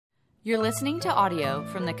You're listening to audio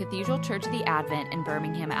from the Cathedral Church of the Advent in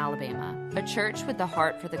Birmingham, Alabama, a church with the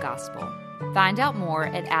heart for the gospel. Find out more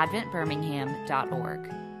at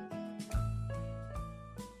adventbirmingham.org.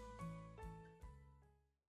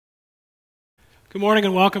 Good morning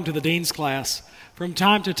and welcome to the Dean's Class. From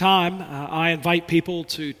time to time, I invite people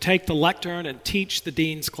to take the lectern and teach the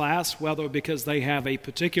Dean's Class, whether because they have a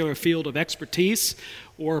particular field of expertise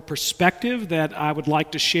or a perspective that I would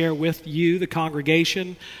like to share with you, the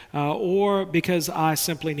congregation, or because I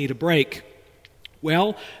simply need a break.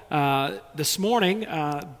 Well, this morning,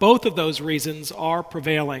 both of those reasons are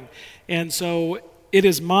prevailing, and so it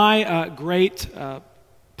is my great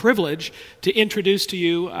privilege to introduce to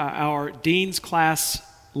you our Dean's Class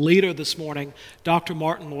leader this morning, Dr.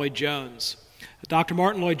 Martyn Lloyd-Jones. Dr.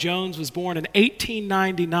 Martyn Lloyd-Jones was born in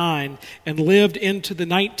 1899 and lived into the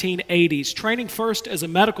 1980s, training first as a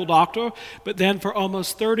medical doctor, but then for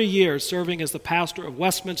almost 30 years serving as the pastor of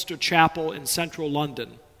Westminster Chapel in central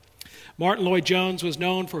London. Martyn Lloyd-Jones was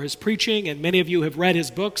known for his preaching, and many of you have read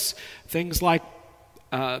his books, things like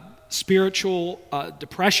Spiritual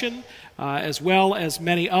Depression, as well as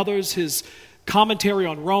many others. His commentary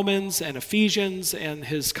on Romans and Ephesians and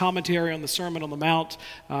his commentary on the Sermon on the Mount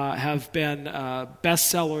have been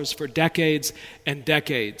bestsellers for decades and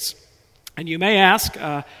decades. And you may ask,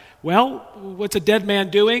 well, what's a dead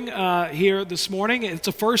man doing here this morning? It's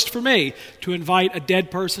a first for me to invite a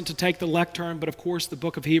dead person to take the lectern, but of course the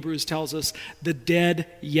book of Hebrews tells us, the dead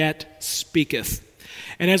yet speaketh.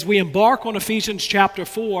 And as we embark on Ephesians chapter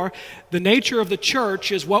 4, the nature of the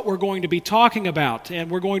church is what we're going to be talking about, and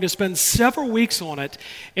we're going to spend several weeks on it.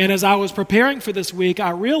 And as I was preparing for this week,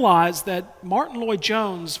 I realized that Martyn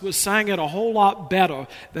Lloyd-Jones was saying it a whole lot better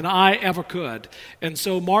than I ever could. And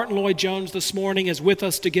so Martyn Lloyd-Jones this morning is with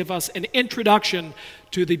us to give us an introduction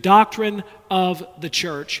to the doctrine of the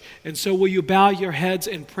church. And so will you bow your heads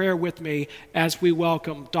in prayer with me as we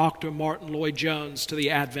welcome Dr. Martyn Lloyd-Jones to the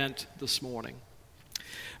Advent this morning.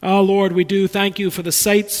 Oh, Lord, we do thank you for the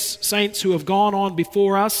saints who have gone on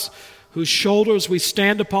before us, whose shoulders we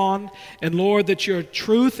stand upon, and Lord, that your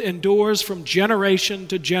truth endures from generation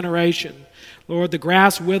to generation. Lord, the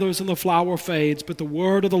grass withers and the flower fades, but the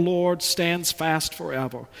word of the Lord stands fast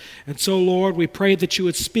forever. And so, Lord, we pray that you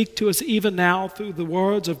would speak to us even now through the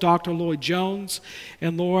words of Dr. Lloyd-Jones.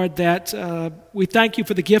 And Lord, that we thank you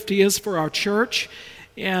for the gift he is for our church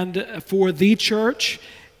and for the church.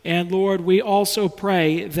 And Lord, we also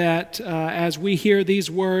pray that as we hear these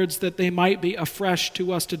words, that they might be afresh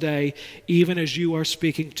to us today, even as you are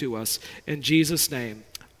speaking to us. In Jesus' name,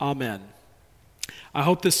 amen. I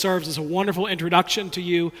hope this serves as a wonderful introduction to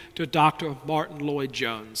you to Dr. Martyn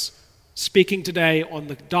Lloyd-Jones, speaking today on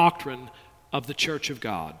the doctrine of the Church of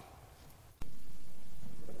God.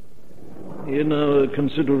 In our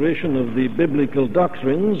consideration of the biblical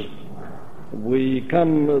doctrines, we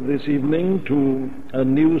come this evening to a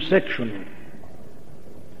new section.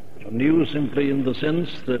 New simply in the sense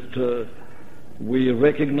that we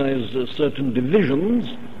recognize certain divisions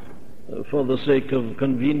for the sake of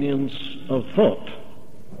convenience of thought,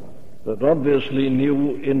 but obviously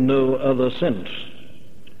new in no other sense.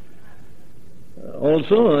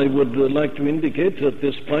 Also, I would like to indicate at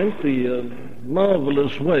this point the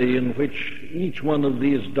marvelous way in which each one of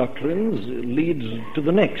these doctrines leads to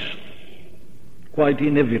the next. Quite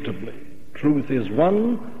inevitably. Truth is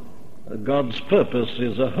one, God's purpose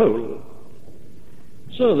is a whole.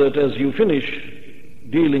 So that as you finish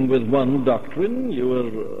dealing with one doctrine, you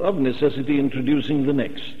are of necessity introducing the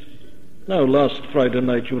next. Now, last Friday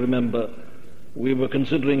night, you remember, we were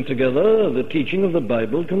considering together the teaching of the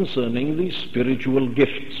Bible concerning the spiritual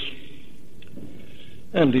gifts.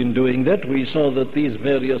 And in doing that, we saw that these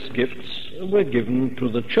various gifts were given to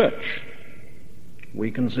the church. We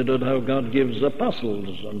considered how God gives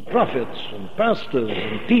apostles and prophets and pastors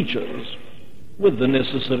and teachers with the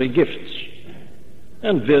necessary gifts.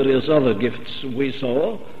 And various other gifts we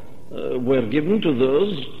saw were given to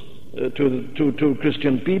those, to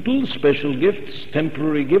Christian people, special gifts,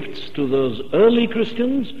 temporary gifts to those early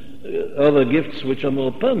Christians, other gifts which are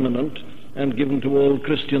more permanent and given to all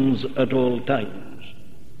Christians at all times.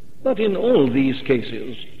 But in all these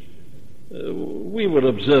cases, we were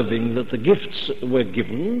observing that the gifts were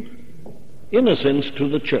given, in a sense, to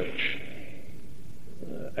the church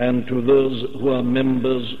and to those who are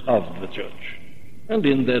members of the church. And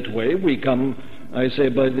in that way we come, I say,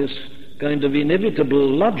 by this kind of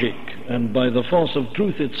inevitable logic and by the force of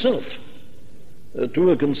truth itself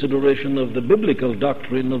to a consideration of the biblical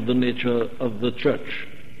doctrine of the nature of the church,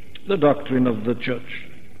 the doctrine of the church.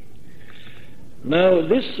 Now,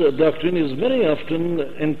 this doctrine is very often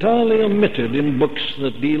entirely omitted in books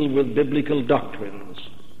that deal with biblical doctrines.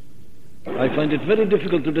 I find it very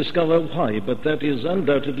difficult to discover why, but that is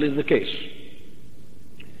undoubtedly the case.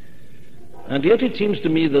 And yet it seems to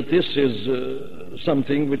me that this is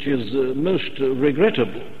something which is most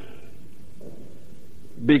regrettable.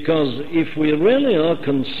 Because if we really are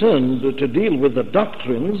concerned to deal with the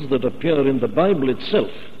doctrines that appear in the Bible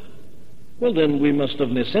itself, well, then we must of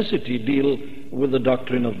necessity deal with the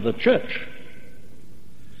doctrine of the church.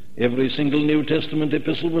 Every single New Testament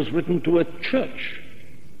epistle was written to a church,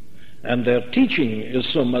 and their teaching is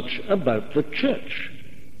so much about the church.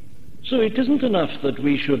 So it isn't enough that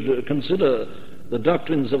we should consider the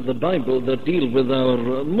doctrines of the Bible that deal with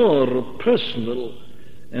our more personal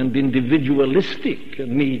and individualistic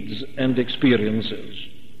needs and experiences.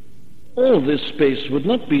 All this space would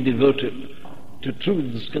not be devoted to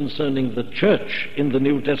truths concerning the church in the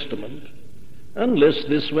New Testament unless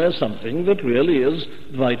this were something that really is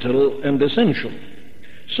vital and essential.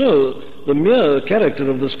 So the mere character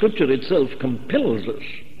of the Scripture itself compels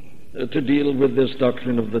us to deal with this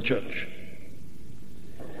doctrine of the church.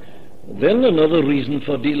 Then another reason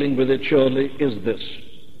for dealing with it surely is this.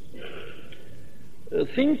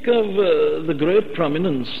 Think of the great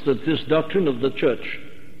prominence that this doctrine of the church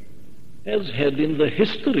has had in the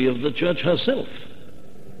history of the church herself.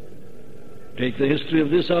 Take the history of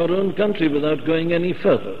this, our own country, without going any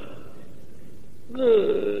further.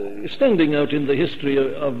 Standing out in the history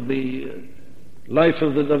of the life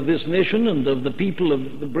of this nation and of the people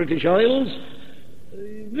of the British Isles,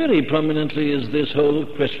 very prominently is this whole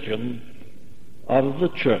question of the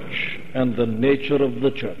church and the nature of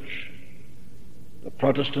the church. The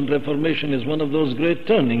Protestant Reformation is one of those great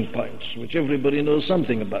turning points which everybody knows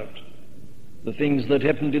something about. The things that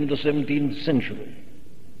happened in the 17th century,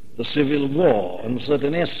 the Civil War and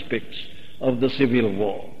certain aspects of the Civil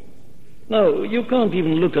War. Now, you can't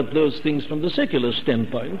even look at those things from the secular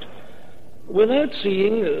standpoint without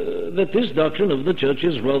seeing that this doctrine of the church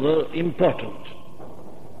is rather important.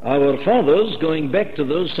 Our fathers, going back to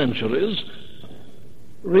those centuries,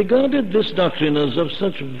 regarded this doctrine as of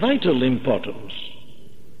such vital importance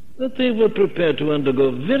that they were prepared to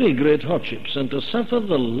undergo very great hardships and to suffer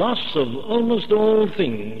the loss of almost all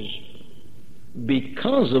things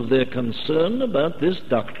because of their concern about this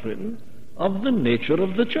doctrine of the nature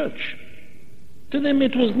of the church. To them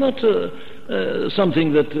it was not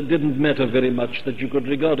something that didn't matter very much, that you could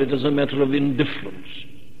regard it as a matter of indifference.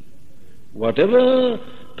 Whatever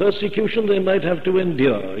persecution they might have to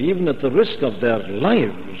endure, even at the risk of their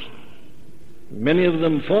lives, many of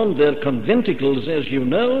them formed their conventicles, as you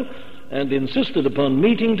know, and insisted upon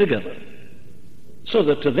meeting together. So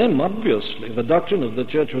that to them, obviously, the doctrine of the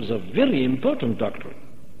church was a very important doctrine.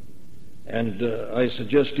 And I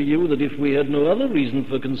suggest to you that if we had no other reason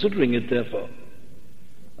for considering it, therefore,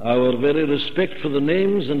 our very respect for the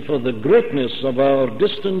names and for the greatness of our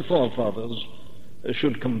distant forefathers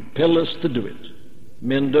should compel us to do it.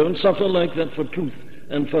 Men don't suffer like that for truth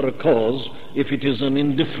and for a cause if it is an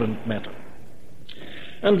indifferent matter.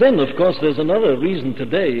 And then, of course, there's another reason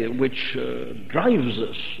today which drives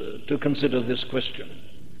us to consider this question.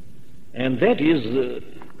 And that is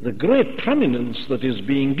the great prominence that is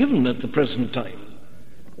being given at the present time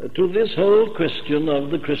to this whole question of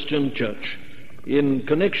the Christian church in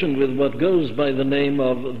connection with what goes by the name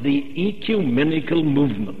of the ecumenical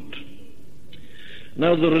movement.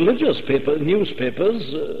 Now, the religious newspapers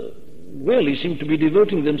really seem to be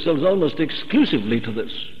devoting themselves almost exclusively to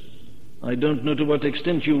this. I don't know to what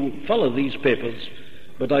extent you follow these papers,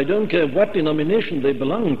 but I don't care what denomination they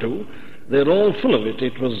belong to, they're all full of it.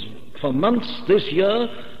 It was for months this year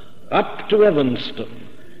up to Evanston,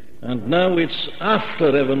 and now it's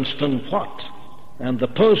after Evanston what? And the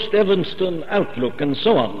post-Evanston outlook and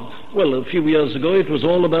so on. Well, a few years ago it was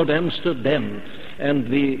all about Amsterdam,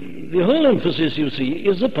 and the whole emphasis, you see,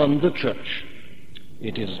 is upon the church.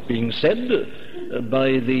 It is being said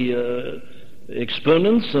by the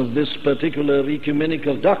exponents of this particular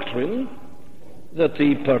ecumenical doctrine that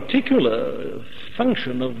the particular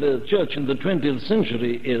function of the church in the 20th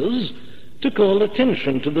century is to call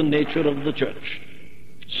attention to the nature of the church.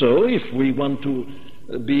 So if we want to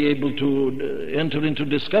be able to enter into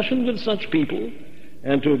discussion with such people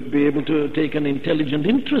and to be able to take an intelligent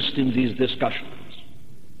interest in these discussions,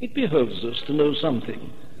 it behoves us to know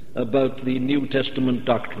something about the New Testament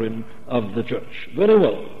doctrine of the church. Very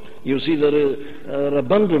well. You see, there are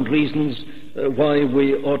abundant reasons why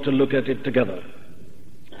we ought to look at it together.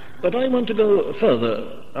 But I want to go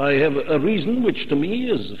further. I have a reason which to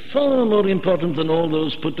me is far more important than all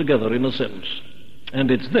those put together in a sense.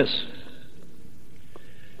 And it's this.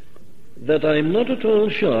 that I'm not at all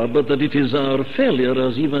sure, but that it is our failure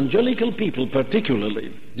as evangelical people,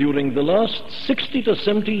 particularly during the last 60 to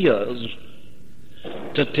 70 years,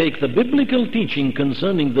 to take the biblical teaching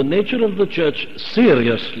concerning the nature of the church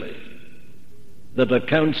seriously, that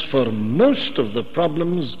accounts for most of the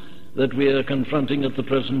problems that we are confronting at the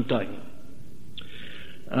present time.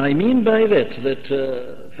 I mean by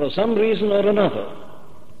that for some reason or another,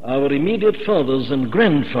 our immediate fathers and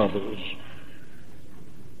grandfathers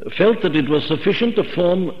felt that it was sufficient to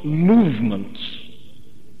form movements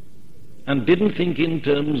and didn't think in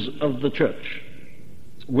terms of the church,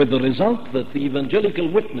 with the result that the evangelical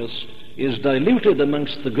witness is diluted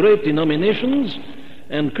amongst the great denominations,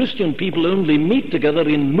 and Christian people only meet together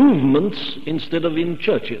in movements instead of in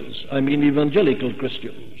churches. I mean evangelical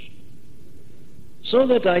Christians. So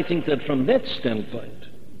that I think that from that standpoint,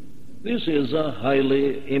 this is a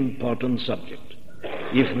highly important subject.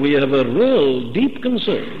 If we have a real deep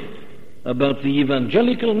concern about the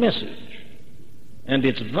evangelical message and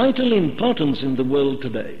its vital importance in the world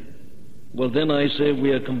today, well, then I say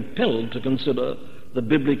we are compelled to consider the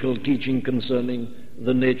biblical teaching concerning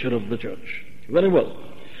the nature of the church. Very well.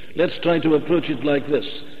 Let's try to approach it like this.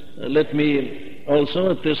 Let me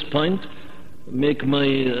also at this point make my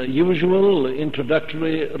usual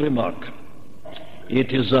introductory remark.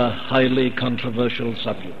 It is a highly controversial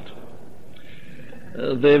subject.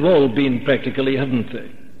 They've all been practically, haven't they?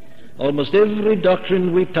 Almost every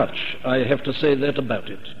doctrine we touch, I have to say that about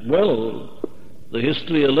it. Well, the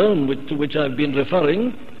history alone to which I've been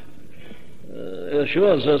referring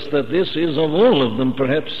assures us that this is, of all of them,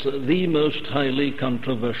 perhaps the most highly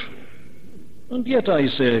controversial. And yet I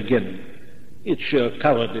say again, it's sheer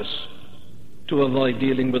cowardice to avoid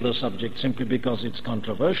dealing with a subject simply because it's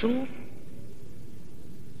controversial.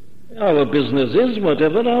 Our business is,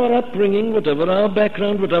 whatever our upbringing, whatever our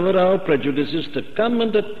background, whatever our prejudices, to come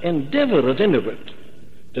and endeavor at any rate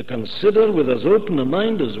to consider with as open a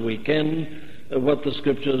mind as we can what the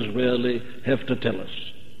Scriptures really have to tell us.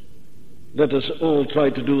 Let us all try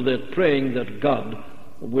to do that, praying that God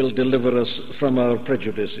will deliver us from our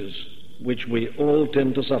prejudices, which we all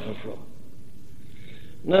tend to suffer from.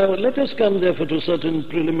 Now, let us come, therefore, to certain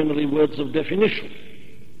preliminary words of definition.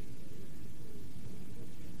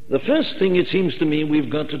 The first thing, it seems to me, we've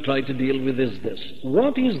got to try to deal with is this.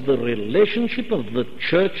 What is the relationship of the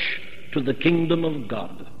church to the kingdom of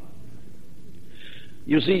God?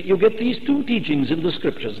 You see, you get these two teachings in the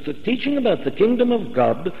Scriptures, the teaching about the kingdom of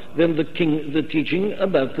God, then the teaching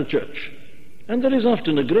about the church. And there is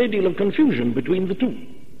often a great deal of confusion between the two.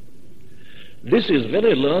 This is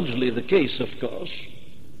very largely the case, of course,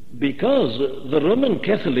 because the Roman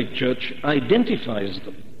Catholic Church identifies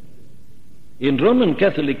them. In Roman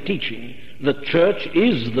Catholic teaching, the church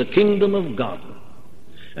is the kingdom of God,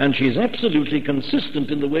 and she's absolutely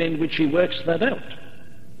consistent in the way in which she works that out.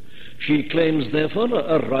 She claims, therefore,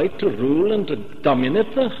 a right to rule and to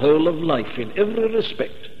dominate the whole of life in every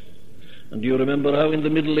respect. And do you remember how in the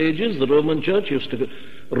Middle Ages the Roman Church used to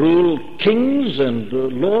rule kings and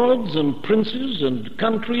lords and princes and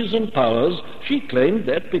countries and powers? She claimed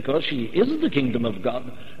that because she is the kingdom of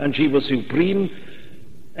God and she was supreme,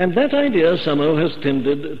 and that idea somehow has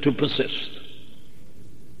tended to persist.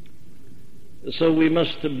 So we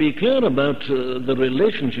must be clear about the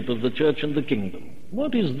relationship of the church and the kingdom.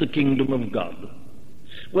 What is the kingdom of God?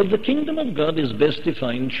 Well, the kingdom of God is best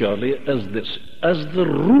defined surely as this, as the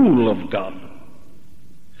rule of God.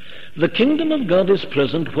 The kingdom of God is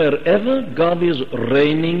present wherever God is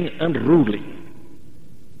reigning and ruling.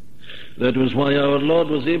 That was why our Lord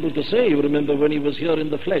was able to say, you remember when he was here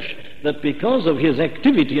in the flesh, that because of his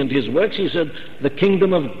activity and his works, he said, the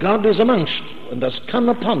kingdom of God is amongst you and has come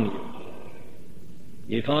upon you.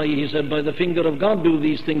 If I, he said, by the finger of God do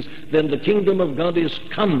these things, then the kingdom of God is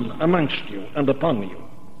come amongst you and upon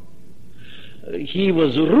you. He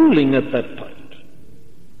was ruling at that point.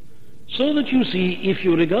 So that you see, if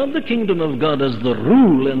you regard the kingdom of God as the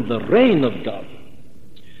rule and the reign of God,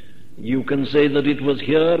 you can say that it was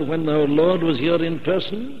here when our Lord was here in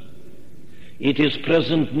person. It is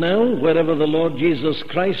present now wherever the Lord Jesus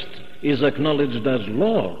Christ is acknowledged as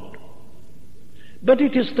Lord. But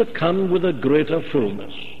it is to come with a greater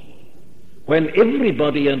fullness, when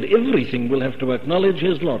everybody and everything will have to acknowledge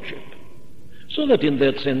his lordship. So that in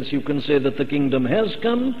that sense you can say that the kingdom has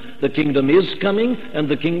come, the kingdom is coming, and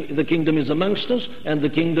the kingdom is amongst us, and the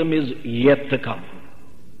kingdom is yet to come.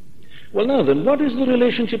 Well, now then, what is the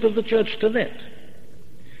relationship of the church to that?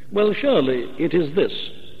 Well, surely it is this.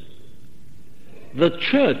 The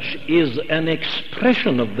church is an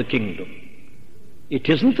expression of the kingdom. It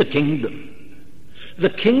isn't the kingdom. The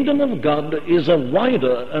kingdom of God is a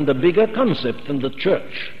wider and a bigger concept than the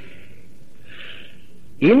church.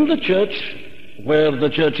 In the church, where the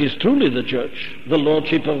church is truly the church, the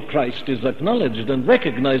lordship of Christ is acknowledged and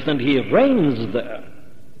recognized, and he reigns there.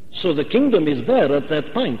 So the kingdom is there at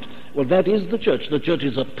that point. Well, that is the church. The church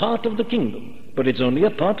is a part of the kingdom, but it's only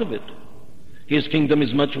a part of it. His kingdom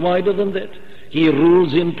is much wider than that. He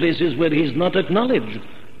rules in places where he's not acknowledged,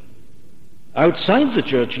 outside the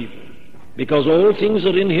church even, because all things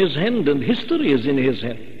are in his hand and history is in his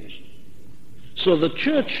hands. So the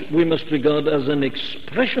church we must regard as an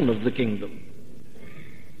expression of the kingdom.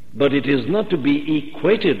 But it is not to be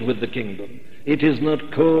equated with the kingdom. It is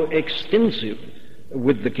not coextensive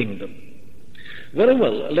with the kingdom. Very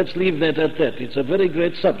well, let's leave that at that. It's a very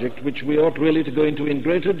great subject which we ought really to go into in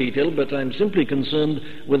greater detail, but I'm simply concerned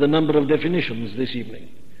with a number of definitions this evening.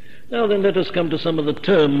 Now then, let us come to some of the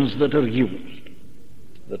terms that are used.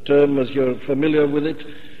 The term, as you're familiar with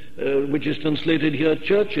it, which is translated here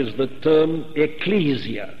church, is the term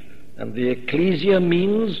ecclesia. And the ecclesia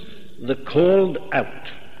means the called out.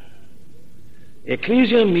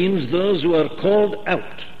 Ecclesia means those who are called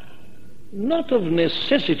out. Not of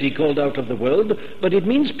necessity called out of the world, but it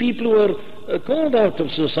means people who are called out of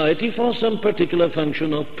society for some particular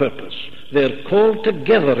function or purpose. They're called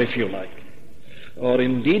together, if you like. Or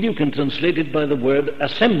indeed you can translate it by the word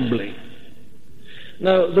assembly.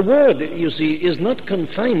 Now, the word, you see, is not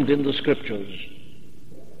confined in the Scriptures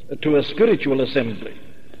to a spiritual assembly.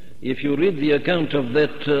 If you read the account of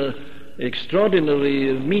that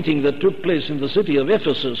extraordinary meeting that took place in the city of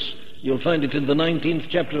Ephesus, you'll find it in the 19th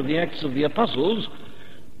chapter of the Acts of the Apostles.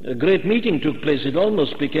 A great meeting took place. It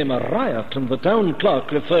almost became a riot, and the town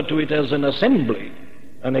clerk referred to it as an assembly,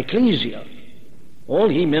 an ecclesia. All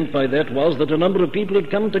he meant by that was that a number of people had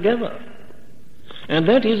come together. And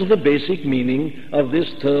that is the basic meaning of this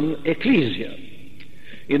term ecclesia.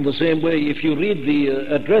 In the same way, if you read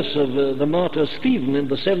the address of the martyr Stephen in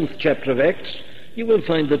the 7th chapter of Acts, you will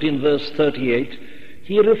find that in verse 38,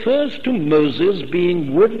 he refers to Moses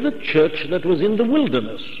being with the church that was in the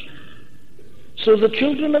wilderness. So the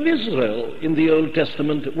children of Israel in the Old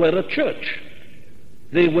Testament were a church.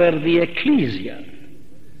 They were the ecclesia.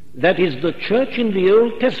 That is the church in the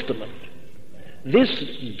Old Testament. This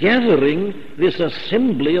gathering, this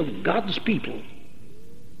assembly of God's people.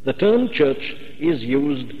 The term church is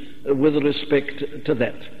used with respect to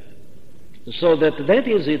that. So that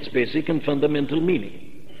is its basic and fundamental meaning.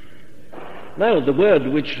 Now, the word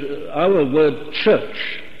which, our word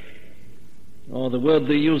church, or the word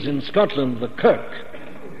they use in Scotland, the kirk,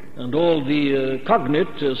 and all the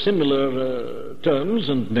cognate similar terms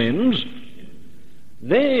and names,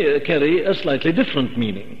 they carry a slightly different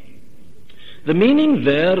meaning. The meaning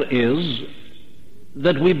there is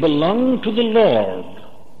that we belong to the Lord,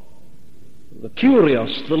 the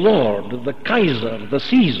Kyrios, the Lord, the Kaiser, the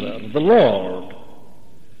Caesar, the Lord.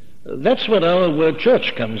 That's where our word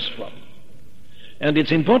church comes from. And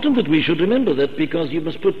it's important that we should remember that, because you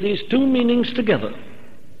must put these two meanings together.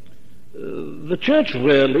 The church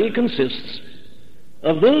rarely consists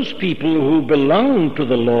of those people who belong to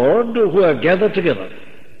the Lord who are gathered together.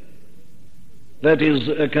 That is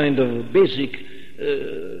a kind of basic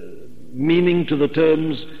meaning to the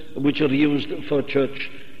terms which are used for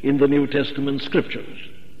church in the New Testament Scriptures.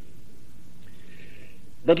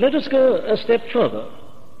 But let us go a step further.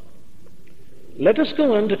 Let us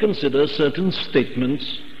go on to consider certain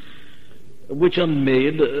statements which are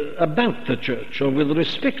made about the church or with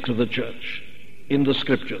respect to the church in the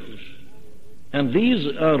Scriptures. And these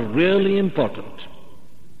are really important.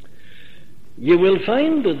 You will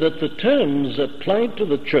find that the terms applied to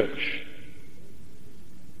the church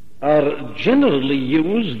are generally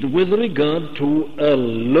used with regard to a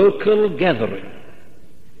local gathering.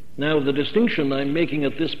 Now, the distinction I'm making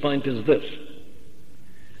at this point is this.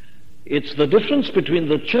 It's the difference between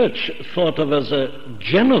the church thought of as a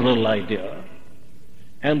general idea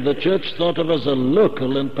and the church thought of as a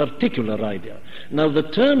local and particular idea. Now, the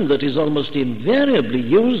term that is almost invariably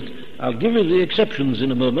used, I'll give you the exceptions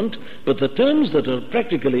in a moment, but the terms that are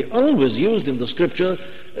practically always used in the Scripture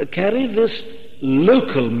carry this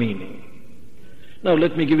local meaning. Now,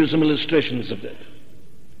 let me give you some illustrations of that.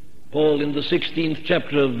 Paul, in the 16th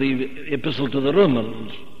chapter of the Epistle to the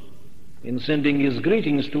Romans, in sending his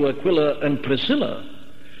greetings to Aquila and Priscilla,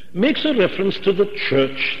 makes a reference to the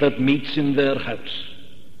church that meets in their house.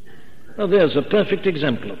 Now, there's a perfect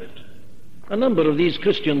example of it. A number of these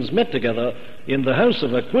Christians met together in the house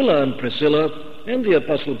of Aquila and Priscilla, and the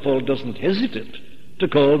Apostle Paul doesn't hesitate to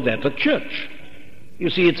call that a church. You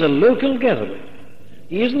see, it's a local gathering.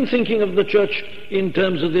 He isn't thinking of the church in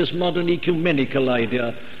terms of this modern ecumenical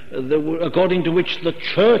idea, according to which the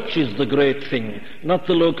church is the great thing, not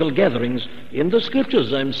the local gatherings. In the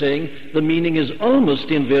scriptures, I'm saying, the meaning is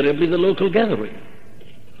almost invariably the local gathering,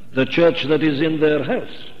 the church that is in their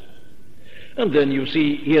house. And then you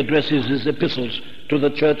see he addresses his epistles to the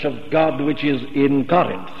church of God which is in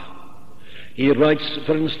Corinth. He writes,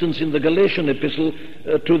 for instance, in the Galatian epistle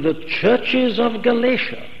to the churches of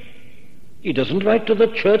Galatia. He doesn't write to the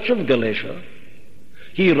church of Galatia.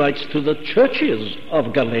 He writes to the churches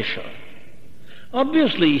of Galatia.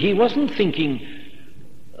 Obviously, he wasn't thinking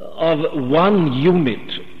of one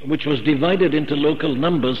unit which was divided into local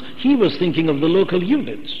numbers. He was thinking of the local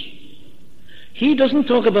units. He doesn't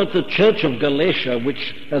talk about the church of Galatia,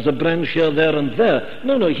 which has a branch here, there, and there.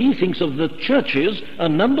 No, he thinks of the churches, a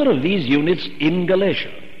number of these units in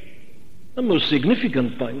Galatia. A most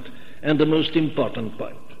significant point and a most important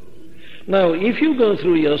point. Now, if you go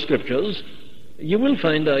through your scriptures, you will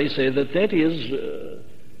find, I say, that is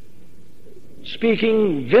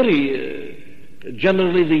speaking very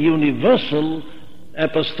generally the universal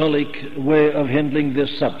apostolic way of handling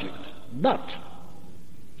this subject. But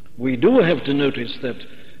we do have to notice that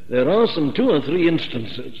there are some 2 or 3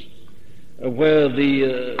 instances where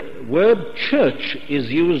the word church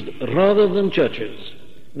is used rather than churches.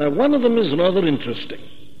 Now, one of them is rather interesting.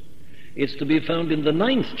 It's to be found in the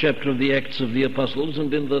 9th chapter of the Acts of the Apostles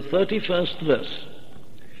and in the 31st verse.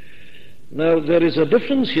 Now, there is a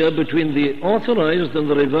difference here between the Authorized and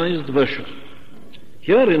the Revised Version.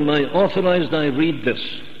 Here in my Authorized I read this: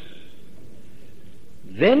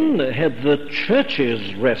 "Then had the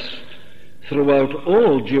churches rest throughout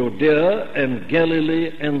all Judea and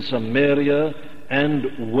Galilee and Samaria,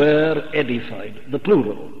 and were edified," the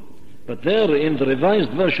plural. But there in the Revised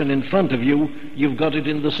Version in front of you, you've got it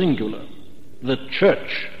in the singular, the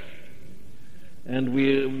church. And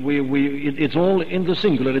it's all in the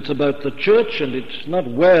singular. It's about the church, and it's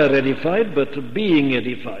not were edified, but being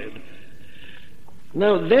edified.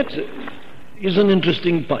 Now, that is an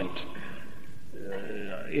interesting point.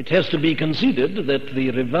 It has to be conceded that the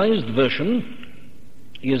Revised Version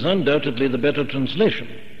is undoubtedly the better translation.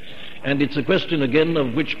 And it's a question again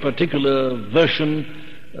of which particular version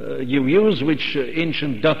you use, which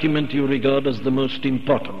ancient document you regard as the most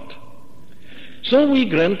important. So we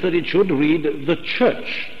grant that it should read the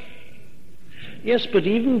church. Yes, but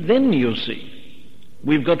even then, you see,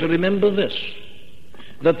 we've got to remember this,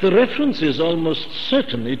 that the reference is almost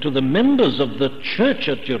certainly to the members of the church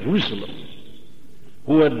at Jerusalem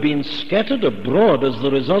who had been scattered abroad as the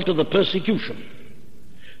result of the persecution.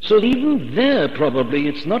 So even there, probably,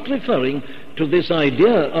 it's not referring to this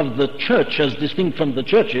idea of the church as distinct from the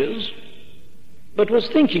churches, but was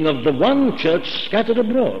thinking of the one church scattered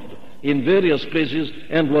abroad in various places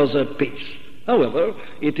and was at peace. However,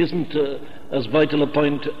 it isn't as vital a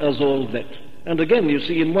point as all that. And again, you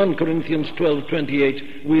see, in 1 Corinthians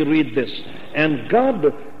 12:28, we read this: "And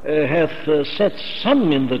God hath set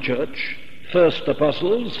some in the church, first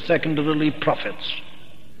apostles, secondarily prophets."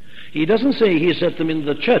 He doesn't say he set them in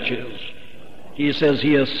the churches. He says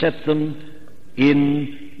he has set them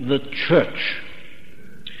in the church.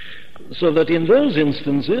 So that in those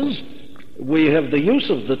instances, we have the use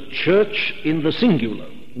of the church in the singular,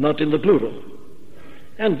 not in the plural.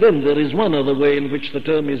 And then there is one other way in which the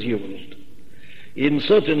term is used. In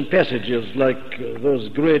certain passages, like those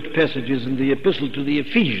great passages in the Epistle to the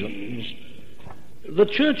Ephesians, the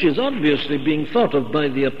church is obviously being thought of by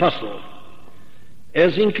the apostle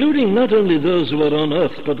as including not only those who are on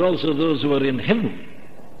earth, but also those who are in heaven.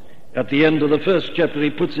 At the end of the 1st chapter, he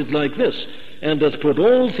puts it like this: "And hath put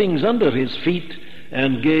all things under his feet,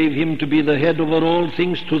 and gave him to be the head over all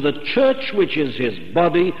things to the church, which is his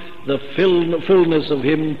body, the fullness of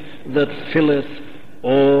him that filleth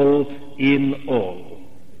all in all."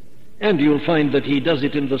 And you'll find that he does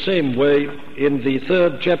it in the same way in the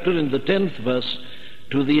 3rd chapter, in the 10th verse,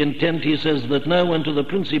 to the intent, he says, that now unto the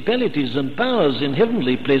principalities and powers in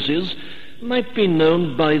heavenly places might be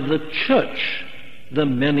known by the church the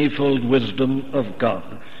manifold wisdom of God.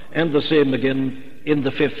 And the same again in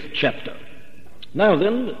the 5th chapter. Now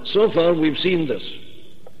then, so far we've seen this,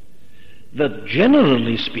 that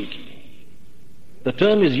generally speaking, the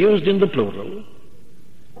term is used in the plural.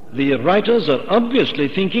 The writers are obviously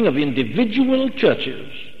thinking of individual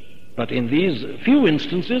churches, but in these few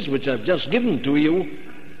instances which I've just given to you,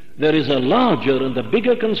 there is a larger and a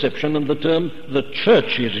bigger conception, and the term the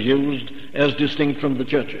church is used as distinct from the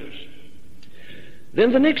churches.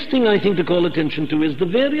 Then the next thing I think to call attention to is the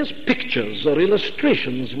various pictures or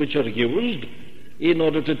illustrations which are used in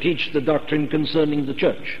order to teach the doctrine concerning the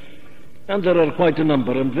church. And there are quite a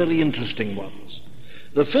number, and very interesting ones.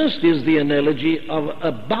 The first is the analogy of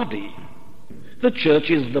a body. The church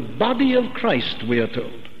is the body of Christ, we are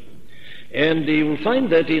told. And you will find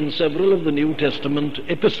that in several of the New Testament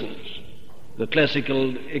epistles. The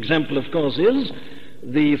classical example, of course, is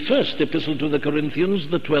the first epistle to the Corinthians,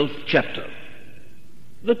 the 12th chapter.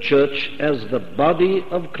 The church as the body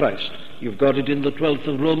of Christ. You've got it in the 12th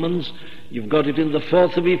of Romans, you've got it in the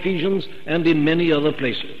 4th of Ephesians, and in many other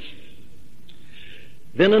places.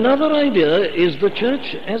 Then another idea is the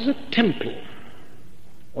church as a temple,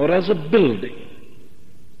 or as a building.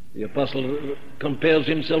 The apostle compares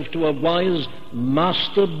himself to a wise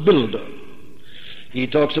master builder. He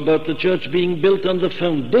talks about the church being built on the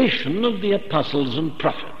foundation of the apostles and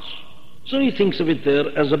prophets. So he thinks of it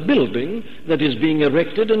there as a building that is being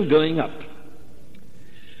erected and going up.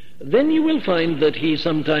 Then you will find that he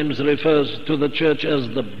sometimes refers to the church as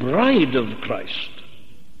the bride of Christ.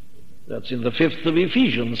 That's in the 5th of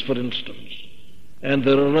Ephesians, for instance. And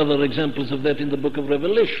there are other examples of that in the book of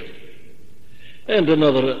Revelation. And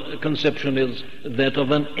another conception is that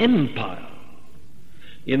of an empire.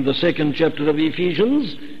 In the 2nd chapter of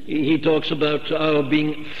Ephesians, he talks about our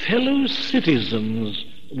being fellow citizens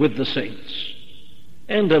with the saints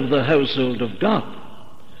and of the household of God.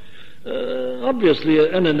 Obviously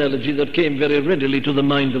an analogy that came very readily to the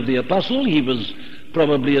mind of the apostle. He was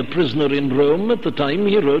probably a prisoner in Rome at the time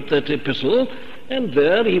he wrote that epistle, and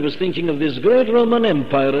there he was thinking of this great Roman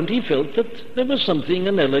Empire, and he felt that there was something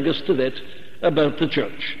analogous to that about the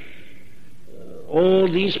church. All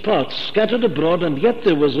these parts scattered abroad, and yet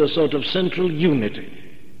there was a sort of central unity.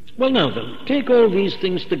 Well, now then, take all these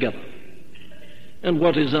things together. And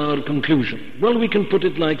what is our conclusion? Well, we can put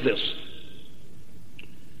it like this.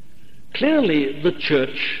 Clearly, the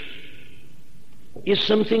church is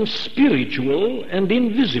something spiritual and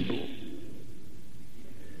invisible.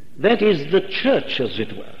 That is the church, as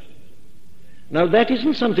it were. Now, that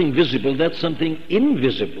isn't something visible, that's something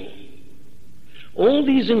invisible. All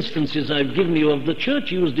these instances I've given you of the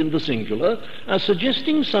church used in the singular are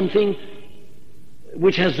suggesting something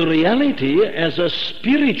which has the reality as a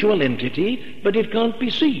spiritual entity, but it can't be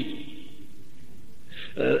seen.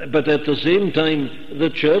 But at the same time, the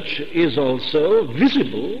church is also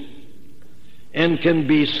visible and can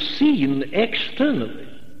be seen externally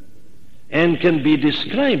and can be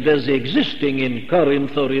described as existing in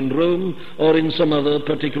Corinth or in Rome or in some other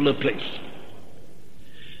particular place.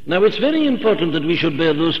 Now, it's very important that we should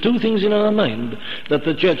bear those two things in our mind, that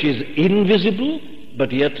the church is invisible,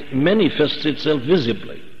 but yet manifests itself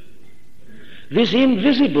visibly. This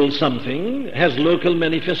invisible something has local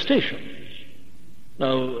manifestations.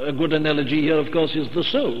 Now, a good analogy here, of course, is the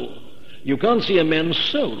soul. You can't see a man's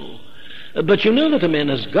soul, but you know that a man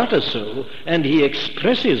has got a soul, and he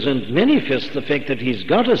expresses and manifests the fact that he's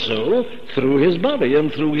got a soul through his body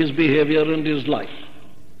and through his behavior and his life.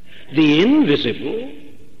 The invisible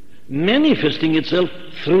manifesting itself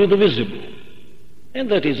through the visible. And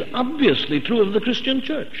that is obviously true of the Christian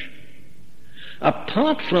church.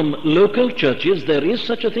 Apart from local churches, there is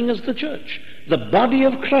such a thing as the church. The body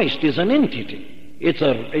of Christ is an entity. It's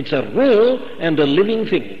a real and a living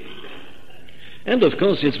thing. And of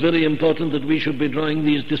course, it's very important that we should be drawing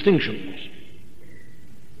these distinctions.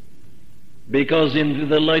 Because in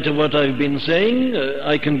the light of what I've been saying,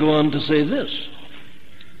 I can go on to say this.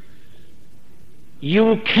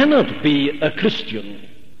 You cannot be a Christian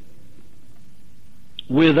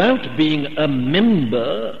without being a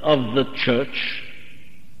member of the church,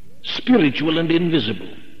 spiritual and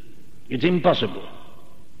invisible. It's impossible.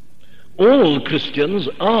 All Christians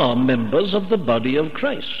are members of the body of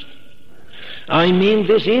Christ. I mean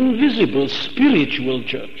this invisible spiritual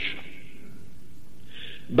church.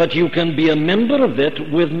 But you can be a member of that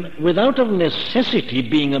without of necessity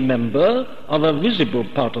being a member of a visible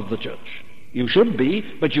part of the church. You should be,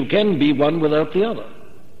 but you can be one without the other.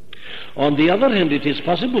 On the other hand, it is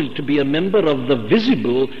possible to be a member of the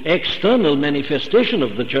visible, external manifestation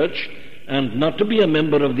of the church and not to be a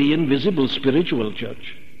member of the invisible spiritual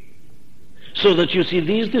church. So that you see,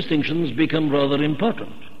 these distinctions become rather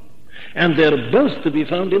important. And they're both to be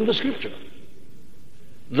found in the Scripture.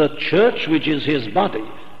 The church, which is his body,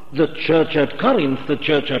 the church at Corinth, the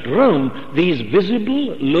church at Rome, these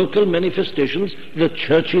visible local manifestations, the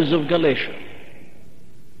churches of Galatia.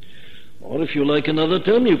 Or if you like another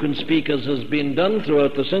term, you can speak, as has been done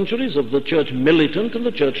throughout the centuries, of the church militant and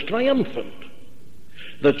the church triumphant.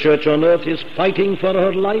 The church on earth is fighting for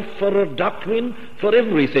her life, for her doctrine, for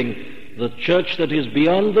everything. The church that is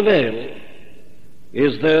beyond the veil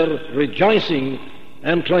is there rejoicing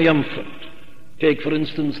and triumphant. Take, for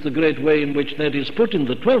instance, the great way in which that is put in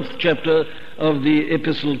the 12th chapter of the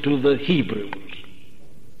Epistle to the Hebrews.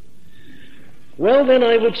 Well, then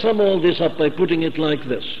I would sum all this up by putting it like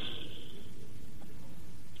this.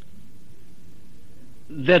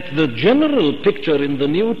 That the general picture in the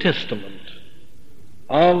New Testament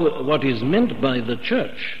of what is meant by the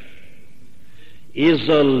church is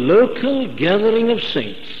a local gathering of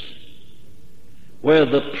saints where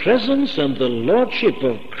the presence and the lordship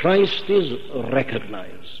of Christ is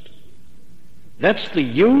recognized. That's the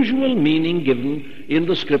usual meaning given in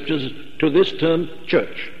the Scriptures to this term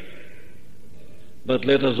church. But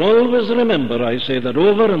let us always remember, I say, that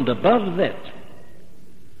over and above that,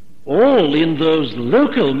 all in those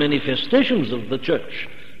local manifestations of the church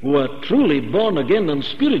who are truly born again and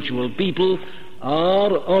spiritual people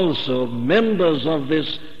are also members of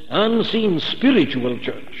this unseen spiritual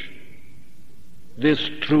church, this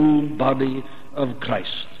true body of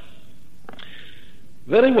Christ.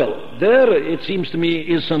 Very well. There, it seems to me,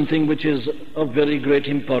 is something which is of very great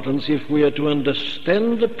importance if we are to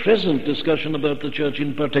understand the present discussion about the church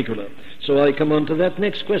in particular. So I come on to that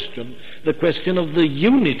next question, the question of the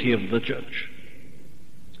unity of the church.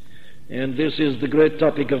 And this is the great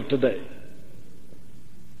topic of today.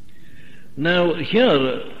 Now,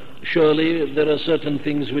 here, surely, there are certain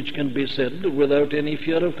things which can be said without any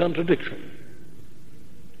fear of contradiction.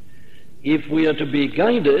 If we are to be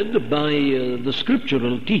guided by the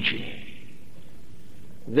scriptural teaching,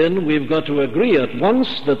 then we've got to agree at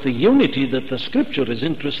once that the unity that the Scripture is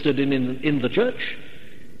interested in the church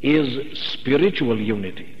is spiritual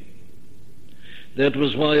unity. That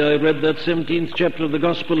was why I read that 17th chapter of the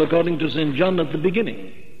Gospel according to St. John at the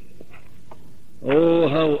beginning. Oh,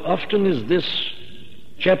 how often is this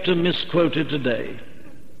chapter misquoted today.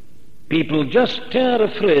 People just tear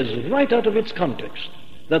a phrase right out of its context,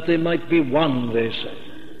 that they might be one, they say,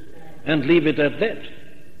 and leave it at that.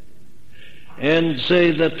 And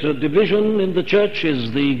say that division in the church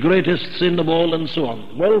is the greatest sin of all, and so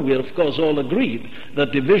on. Well, we are of course all agreed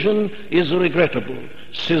that division is regrettable.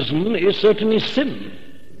 Schism is certainly sin.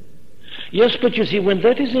 Yes, but you see, when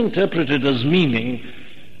that is interpreted as meaning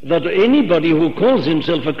that anybody who calls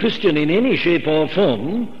himself a Christian in any shape or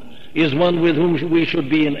form is one with whom we should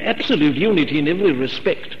be in absolute unity in every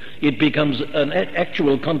respect, it becomes an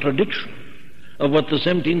actual contradiction of what the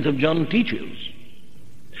 17th of John teaches.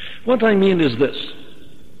 What I mean is this.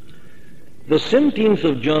 The 17th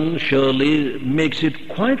of John surely makes it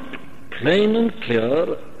quite plain and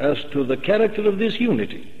clear as to the character of this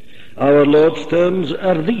unity. Our Lord's terms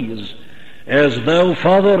are these: as thou,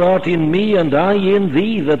 Father, art in me, and I in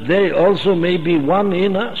thee, that they also may be one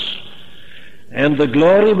in us. And the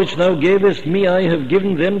glory which thou gavest me I have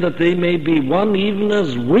given them, that they may be one even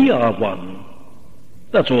as we are one.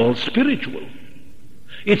 That's all spiritual.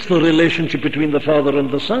 It's the relationship between the Father and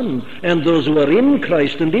the Son, and those who are in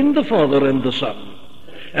Christ and in the Father and the Son.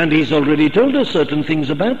 And he's already told us certain things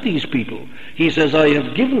about these people. He says, I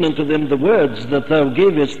have given unto them the words that thou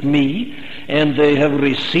gavest me, and they have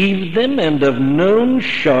received them, and have known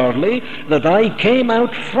surely that I came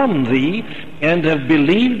out from thee, and have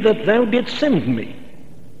believed that thou didst send me.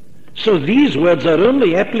 So these words are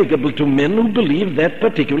only applicable to men who believe that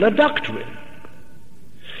particular doctrine.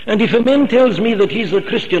 And if a man tells me that he's a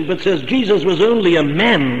Christian but says Jesus was only a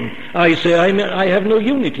man, I say I have no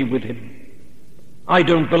unity with him. I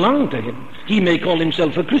don't belong to him. He may call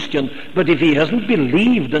himself a Christian, but if he hasn't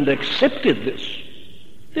believed and accepted this,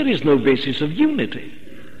 there is no basis of unity.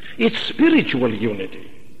 It's spiritual unity.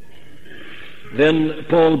 Then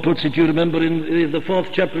Paul puts it, you remember, in the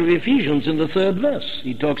 4th chapter of Ephesians, in the 3rd verse.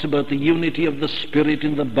 He talks about the unity of the Spirit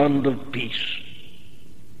in the bond of peace.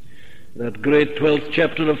 That great 12th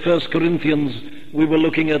chapter of 1 Corinthians we were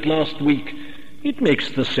looking at last week, it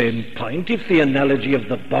makes the same point. If the analogy of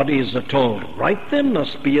the body is at all right, there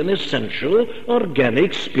must be an essential,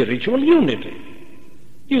 organic, spiritual unity.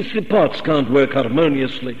 If the parts can't work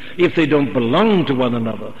harmoniously, if they don't belong to one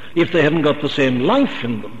another, if they haven't got the same life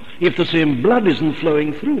in them, if the same blood isn't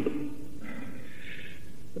flowing through them,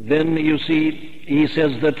 then you see, he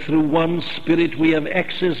says that through one Spirit we have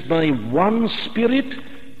access by one Spirit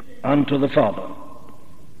unto the Father.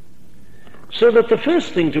 So that the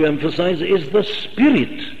first thing to emphasize is the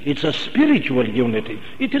Spirit. It's a spiritual unity.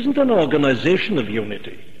 It isn't an organization of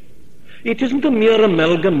unity. It isn't a mere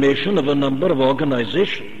amalgamation of a number of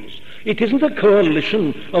organizations. It isn't a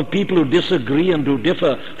coalition of people who disagree and who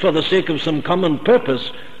differ for the sake of some common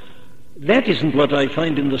purpose. That isn't what I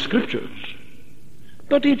find in the Scriptures.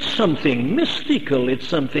 But it's something mystical, it's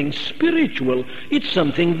something spiritual, it's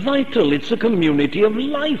something vital, it's a community of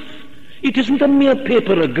life. It isn't a mere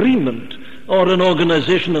paper agreement or an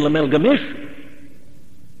organizational amalgamation.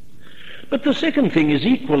 But the second thing is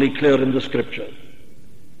equally clear in the Scripture.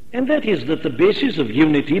 And that is that the basis of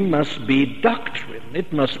unity must be doctrine.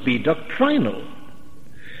 It must be doctrinal.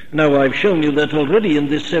 Now, I've shown you that already in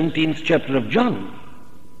this 17th chapter of John.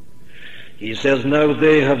 He says, "Now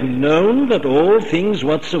they have known that all things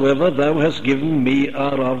whatsoever thou hast given me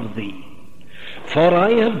are of thee. For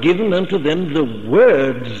I have given unto them the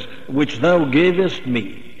words which thou gavest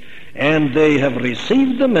me. And they have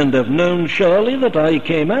received them, and have known surely that I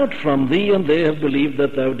came out from thee, and they have believed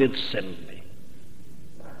that thou didst send me."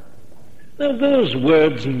 Now those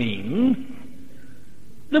words mean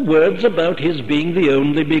the words about his being the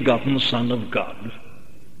only begotten Son of God.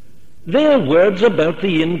 They are words about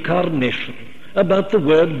the incarnation, about the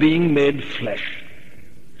Word being made flesh.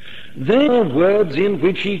 They are words in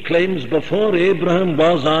which he claims, "Before Abraham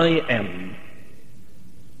was, I am."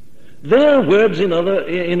 They are words, in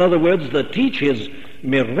other words, that teach his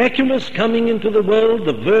miraculous coming into the world,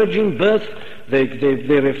 the virgin birth. They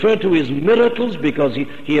refer to his miracles because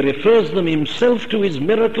he refers them himself to his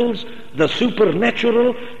miracles, the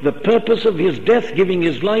supernatural, the purpose of his death, giving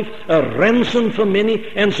his life a ransom for many,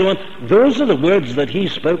 and so on. Those are the words that he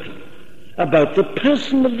spoke about the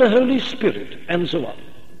person of the Holy Spirit, and so on.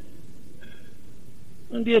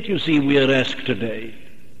 And yet, you see, we are asked today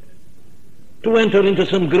to enter into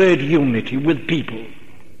some great unity with people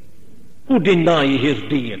who deny his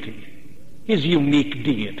deity, his unique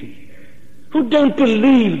deity, who don't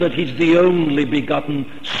believe that he's the only begotten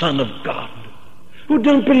Son of God, who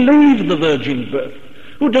don't believe the virgin birth,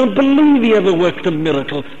 who don't believe he ever worked a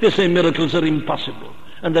miracle. They say miracles are impossible,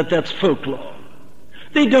 and that's folklore.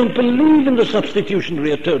 They don't believe in the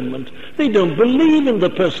substitutionary atonement. They don't believe in the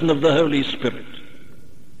person of the Holy Spirit.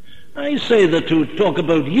 I say that to talk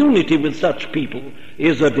about unity with such people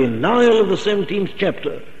is a denial of the 17th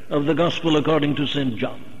chapter of the Gospel according to St.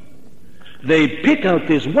 John. They pick out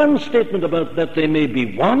this one statement about that they may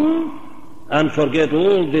be one and forget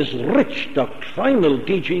all this rich doctrinal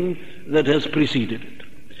teaching that has preceded it.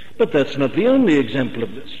 But that's not the only example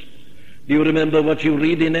of this. Do you remember what you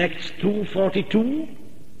read in Acts 2:42?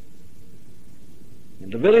 In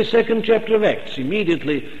the very second chapter of Acts,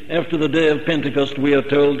 immediately after the day of Pentecost, we are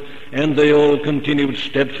told, "And they all continued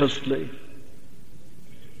steadfastly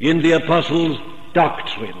in the apostles'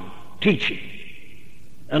 doctrine, teaching,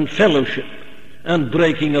 and fellowship, and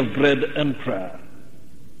breaking of bread and prayer."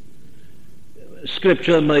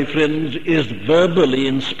 Scripture, my friends, is verbally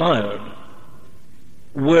inspired.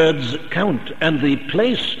 Words count, and the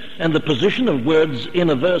place and the position of words in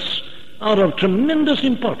a verse are of tremendous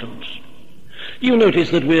importance. You notice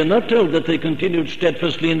that we are not told that they continued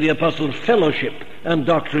steadfastly in the apostles' fellowship and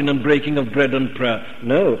doctrine and breaking of bread and prayer.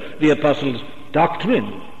 No, the apostles'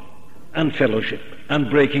 doctrine and fellowship and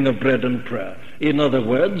breaking of bread and prayer. In other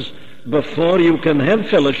words, before you can have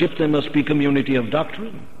fellowship, there must be community of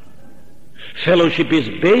doctrine. Fellowship is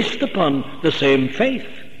based upon the same faith,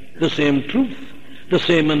 the same truth, the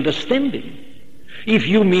same understanding. If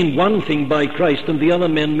you mean one thing by Christ and the other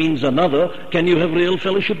man means another, can you have real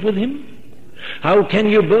fellowship with him? How can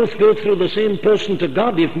you both go through the same person to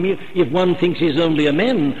God if one thinks he's only a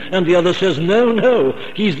man and the other says, no,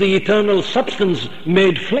 he's the eternal substance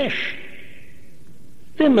made flesh?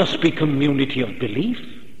 There must be community of belief.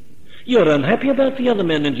 You're unhappy about the other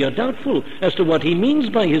man and you're doubtful as to what he means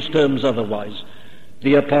by his terms otherwise.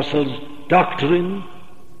 The apostles' doctrine,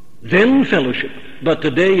 then fellowship. But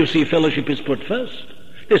today, you see, fellowship is put first.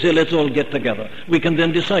 They say, let's all get together. We can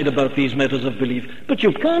then decide about these matters of belief. But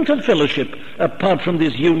you can't have fellowship apart from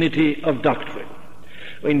this unity of doctrine.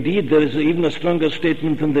 Indeed, there is even a stronger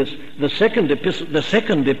statement than this. The second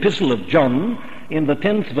epistle of John, in the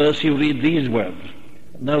 10th verse, you read these words.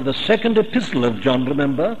 Now, the second epistle of John,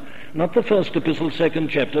 remember, not the first epistle,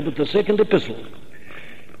 second chapter, but the second epistle.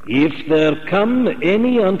 "If there come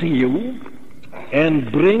any unto you, and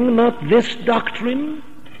bring not this doctrine,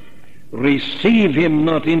 receive him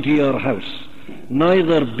not into your house,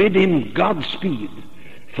 neither bid him Godspeed,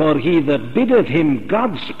 for he that biddeth him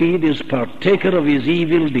Godspeed is partaker of his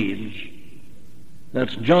evil deeds."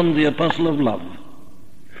 That's John, the apostle of love.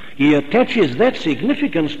 He attaches that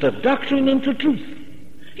significance to doctrine and to truth.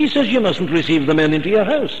 He says you mustn't receive the man into your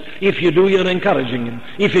house. If you do, you're encouraging him.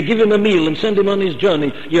 If you give him a meal and send him on his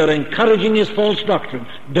journey, you're encouraging his false doctrine.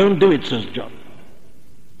 Don't do it, says John.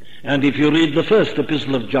 And if you read the first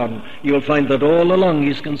epistle of John, you'll find that all along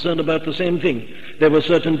he's concerned about the same thing. There were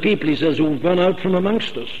certain people, he says, who've gone out from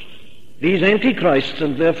amongst us. These antichrists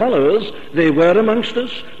and their followers, they were amongst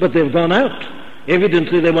us, but they've gone out.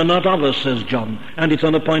 Evidently they were not of us, says John. And it's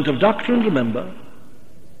on a point of doctrine, remember.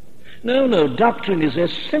 No, doctrine is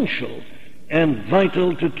essential and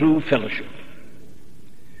vital to true fellowship.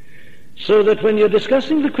 So that when you're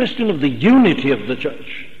discussing the question of the unity of the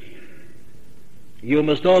church, You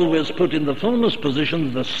must always put in the foremost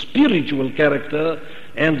positions the spiritual character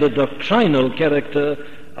and the doctrinal character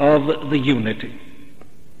of the unity.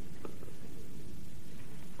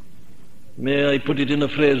 May I put it in a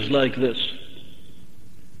phrase like this?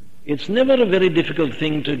 It's never a very difficult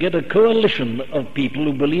thing to get a coalition of people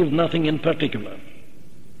who believe nothing in particular.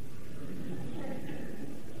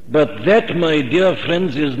 But that, my dear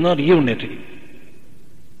friends, is not unity.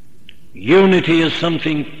 Unity is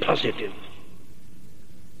something positive.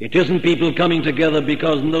 It isn't people coming together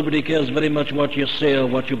because nobody cares very much what you say or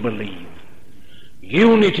what you believe.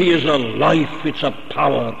 Unity is a life, it's a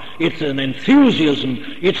power, it's an enthusiasm,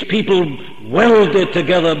 it's people welded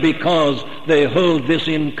together because they hold this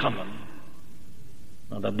in common.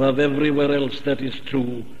 And above everywhere else, that is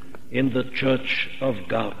true in the Church of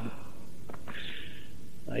God.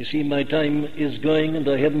 I see my time is going, and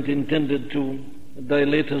I hadn't intended to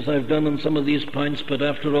dilate as I've done on some of these points, but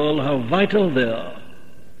after all, how vital they are.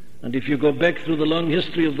 And if you go back through the long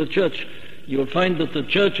history of the Church, you'll find that the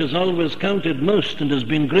Church has always counted most and has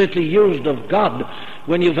been greatly used of God.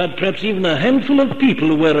 When you've had perhaps even a handful of people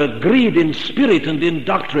who were agreed in spirit and in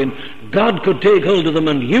doctrine, God could take hold of them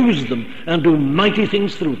and use them and do mighty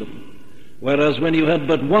things through them. Whereas when you had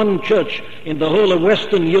but one church in the whole of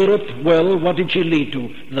Western Europe, well, what did she lead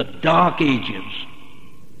to? The Dark Ages.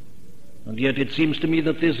 And yet it seems to me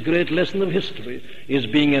that this great lesson of history is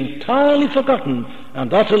being entirely forgotten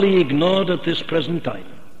and utterly ignored at this present time.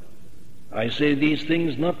 I say these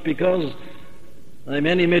things not because I'm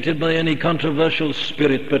animated by any controversial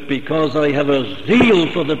spirit, but because I have a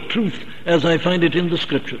zeal for the truth as I find it in the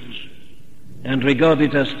Scriptures, and regard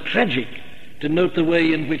it as tragic to note the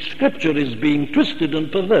way in which Scripture is being twisted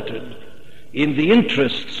and perverted in the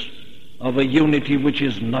interests of a unity which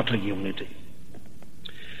is not a unity.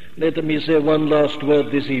 Let me say one last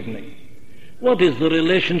word this evening. What is the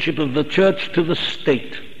relationship of the Church to the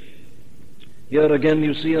state? Here again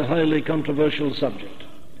you see a highly controversial subject.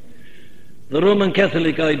 The Roman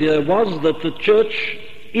Catholic idea was that the Church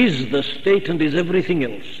is the state and is everything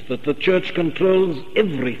else, that the Church controls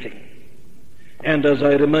everything. And as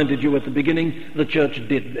I reminded you at the beginning, the Church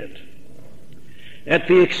did that. At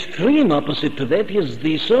the extreme opposite to that is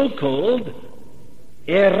the so-called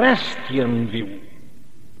Erastian view,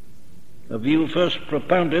 a view first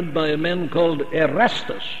propounded by a man called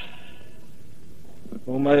Erastus,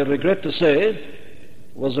 whom I regret to say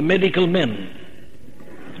was a medical man.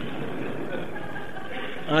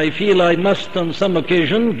 I feel I must on some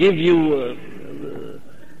occasion give you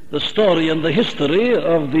the story and the history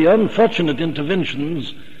of the unfortunate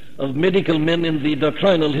interventions of medical men in the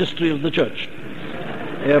doctrinal history of the Church.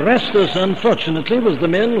 Erastus, unfortunately, was the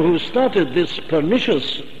man who started this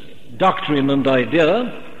pernicious doctrine and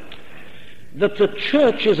idea that the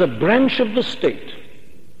Church is a branch of the state.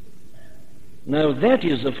 Now that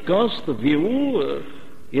is, of course, the view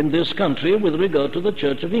in this country with regard to the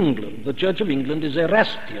Church of England. The Church of England is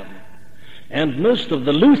Erastian, and most of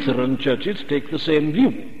the Lutheran churches take the same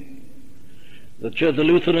view. The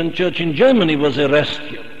Lutheran Church in Germany was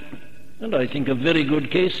Erastian, and I think a very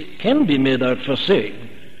good case can be made out for saying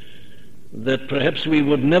that perhaps we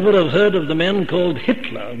would never have heard of the man called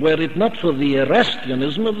Hitler were it not for the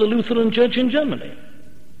Erastianism of the Lutheran Church in Germany.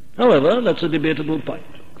 However, that's a debatable point.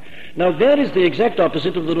 Now, there is the exact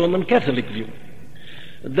opposite of the Roman Catholic view,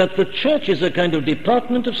 that the Church is a kind of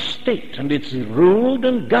department of state, and it's ruled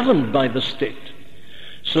and governed by the state,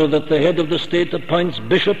 so that the head of the state appoints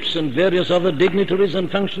bishops and various other dignitaries and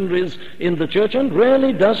functionaries in the Church and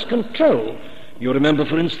really does control. You remember,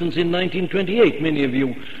 for instance, in 1928, many of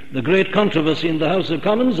you, the great controversy in the House of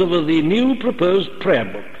Commons over the new proposed prayer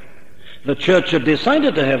book. The Church had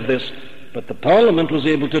decided to have this, but the Parliament was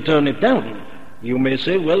able to turn it down. You may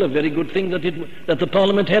say, well, a very good thing that the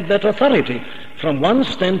Parliament had that authority. From one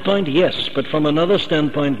standpoint, yes, but from another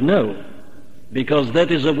standpoint, no, because that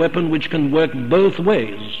is a weapon which can work both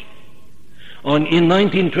ways. In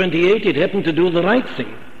 1928, it happened to do the right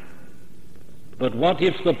thing. But what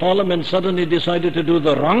if the Parliament suddenly decided to do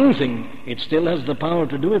the wrong thing? It still has the power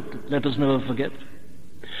to do it, let us never forget.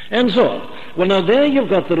 And so on. Well, now there you've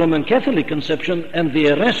got the Roman Catholic conception and the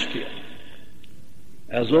Erastian.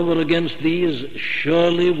 As over against these,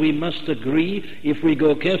 surely we must agree, if we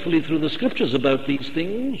go carefully through the Scriptures about these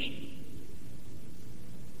things,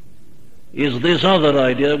 is this other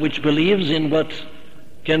idea which believes in what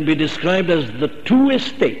can be described as the two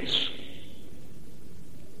estates.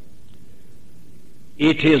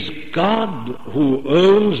 It is God who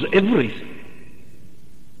owns everything.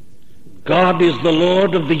 God is the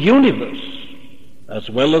Lord of the universe as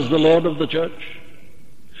well as the Lord of the Church.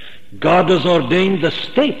 God has ordained the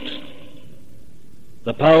state,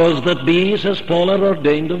 The powers that be, says Paul, are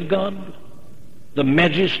ordained of God. The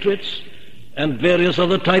magistrates and various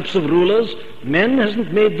other types of rulers, man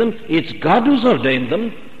hasn't made them, it's God who's ordained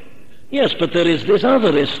them. Yes, but there is this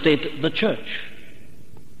other estate, the church.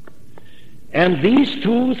 And these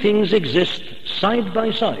two things exist side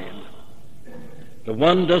by side. The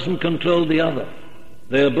one doesn't control the other.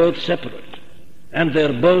 They're both separate, and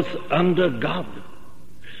they're both under God.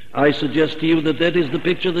 I suggest to you that that is the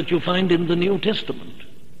picture that you find in the New Testament.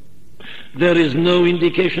 There is no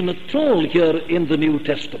indication at all here in the New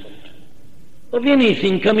Testament of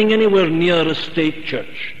anything coming anywhere near a state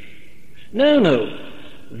church. No.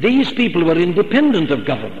 These people were independent of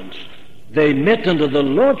governments. They met under the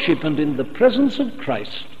lordship and in the presence of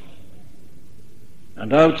Christ.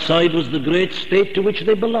 And outside was the great state to which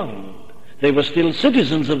they belonged. They were still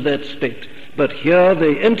citizens of that state, but here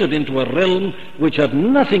they entered into a realm which had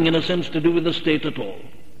nothing, in a sense, to do with the state at all.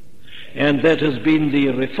 And that has been the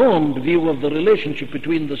Reformed view of the relationship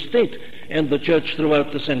between the state and the church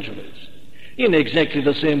throughout the centuries. In exactly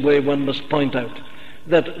the same way, one must point out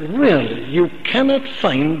that really you cannot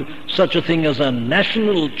find such a thing as a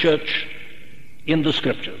national church in the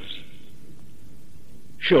Scriptures.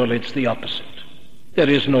 Surely it's the opposite. There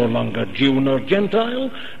is no longer Jew nor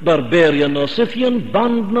Gentile, barbarian nor Scythian,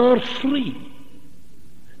 bond nor free.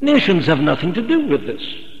 Nations have nothing to do with this.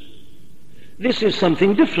 This is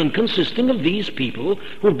something different, consisting of these people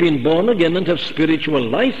who've been born again and have spiritual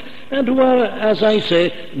life, and who are, as I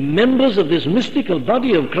say, members of this mystical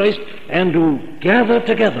body of Christ, and who gather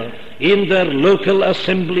together in their local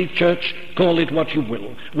assembly church, call it what you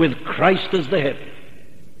will, with Christ as the head.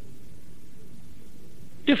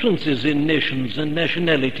 Differences in nations and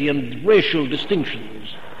nationality and racial distinctions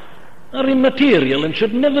are immaterial and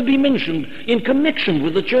should never be mentioned in connection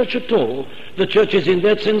with the church at all. The church is in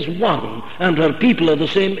that sense one, and her people are the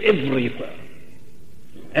same everywhere.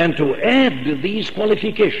 And to add these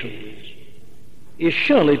qualifications is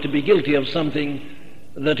surely to be guilty of something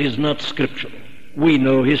that is not scriptural. We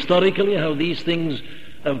know historically how these things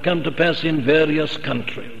have come to pass in various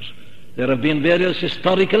countries. There have been various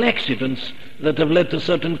historical accidents that have led to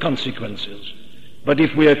certain consequences. But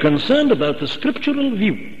if we are concerned about the scriptural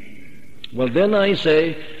view, well, then I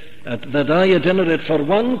say that I, at any rate, for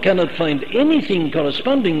one, cannot find anything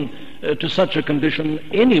corresponding to such a condition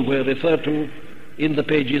anywhere referred to in the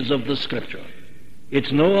pages of the Scripture.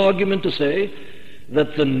 It's no argument to say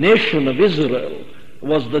that the nation of Israel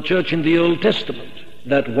was the church in the Old Testament.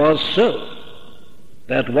 That was so.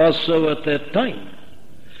 That was so at that time.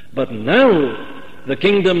 But now the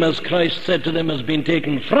kingdom, as Christ said to them, has been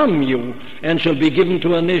taken from you and shall be given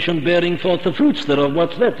to a nation bearing forth the fruits thereof.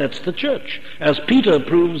 What's that? That's the church, as Peter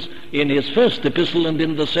proves in his first epistle and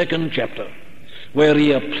in the second chapter, where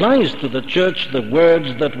he applies to the church the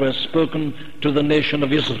words that were spoken to the nation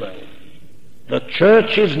of Israel. The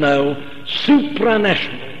church is now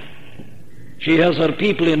supranational. She has her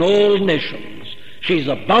people in all nations. She's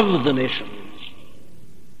above the nations.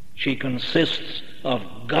 She consists of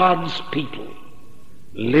God's people,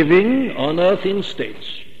 living on earth in states,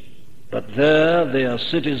 but there they are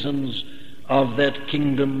citizens of that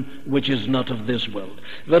kingdom which is not of this world.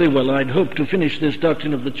 Very well, I'd hoped to finish this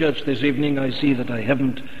doctrine of the church this evening. I see that I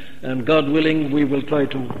haven't, and God willing, we will try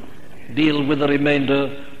to deal with the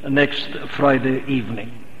remainder next Friday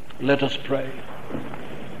evening. Let us pray.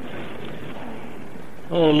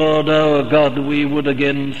 O Lord our God, we would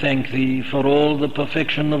again thank Thee for all the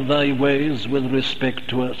perfection of Thy ways with respect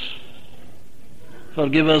to us.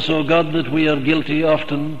 Forgive us, O God, that we are guilty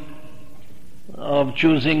often of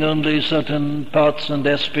choosing only certain parts and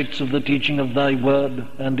aspects of the teaching of Thy word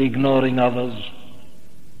and ignoring others.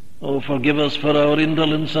 O forgive us for our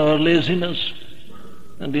indolence, our laziness,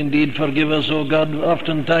 and indeed forgive us, O God,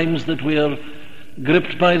 oftentimes that we are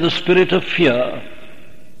gripped by the spirit of fear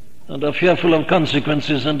and are fearful of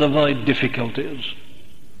consequences and avoid difficulties.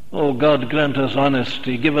 O God, grant us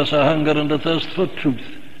honesty, give us a hunger and a thirst for truth,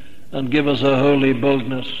 and give us a holy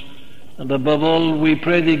boldness. And above all, we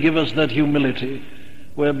pray Thee, give us that humility,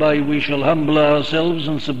 whereby we shall humble ourselves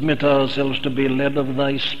and submit ourselves to be led of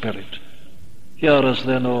Thy Spirit. Hear us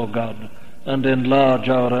then, O God, and enlarge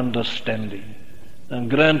our understanding, and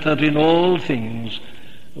grant that in all things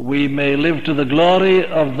we may live to the glory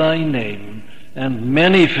of Thy name, and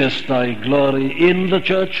manifest Thy glory in the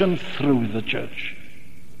church and through the church,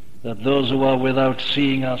 that those who are without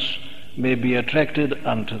seeing us may be attracted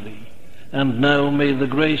unto Thee. And now may the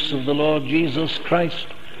grace of the Lord Jesus Christ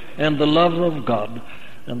and the love of God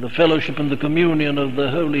and the fellowship and the communion of the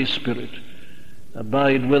Holy Spirit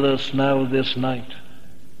abide with us now this night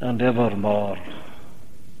and evermore.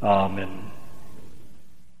 Amen.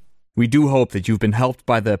 We do hope that you've been helped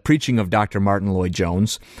by the preaching of Dr. Martin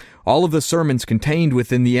Lloyd-Jones. All of the sermons contained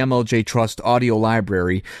within the MLJ Trust audio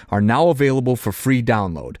library are now available for free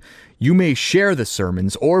download. You may share the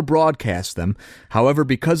sermons or broadcast them. However,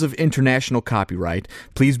 because of international copyright,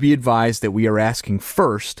 please be advised that we are asking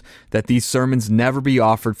first that these sermons never be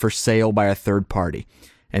offered for sale by a third party.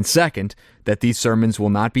 And second, that these sermons will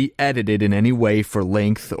not be edited in any way for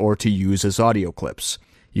length or to use as audio clips.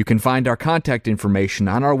 You can find our contact information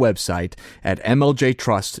on our website at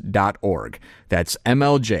mljtrust.org. That's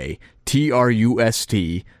mljtrust.org.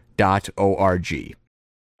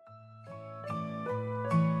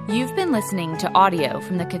 You've been listening to audio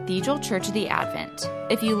from the Cathedral Church of the Advent.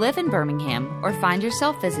 If you live in Birmingham or find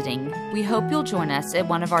yourself visiting, we hope you'll join us at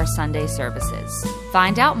one of our Sunday services.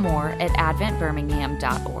 Find out more at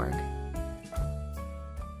adventbirmingham.org.